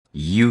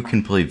You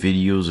can play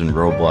videos in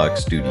Roblox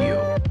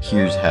Studio.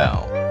 Here's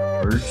how.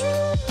 First,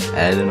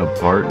 add in a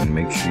part and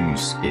make sure you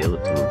scale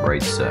it to the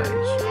right size.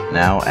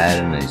 Now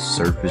add in a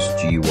surface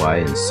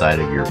GUI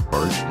inside of your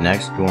part.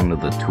 Next, go into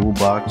the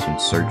toolbox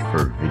and search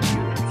for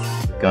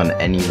videos. Click on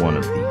any one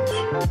of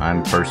these.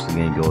 I'm personally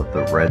going to go with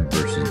the red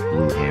versus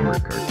blue hammer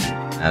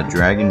cartoon. Now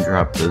drag and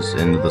drop this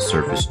into the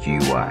surface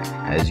GUI.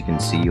 As you can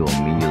see, you'll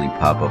immediately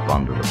pop up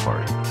onto the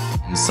part.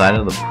 Inside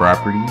of the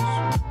properties,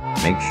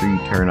 make sure you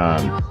turn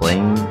on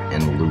playing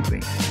and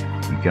looping.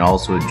 You can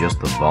also adjust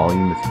the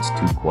volume if it's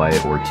too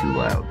quiet or too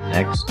loud.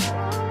 Next,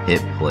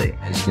 hit play.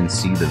 As you can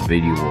see, the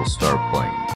video will start playing.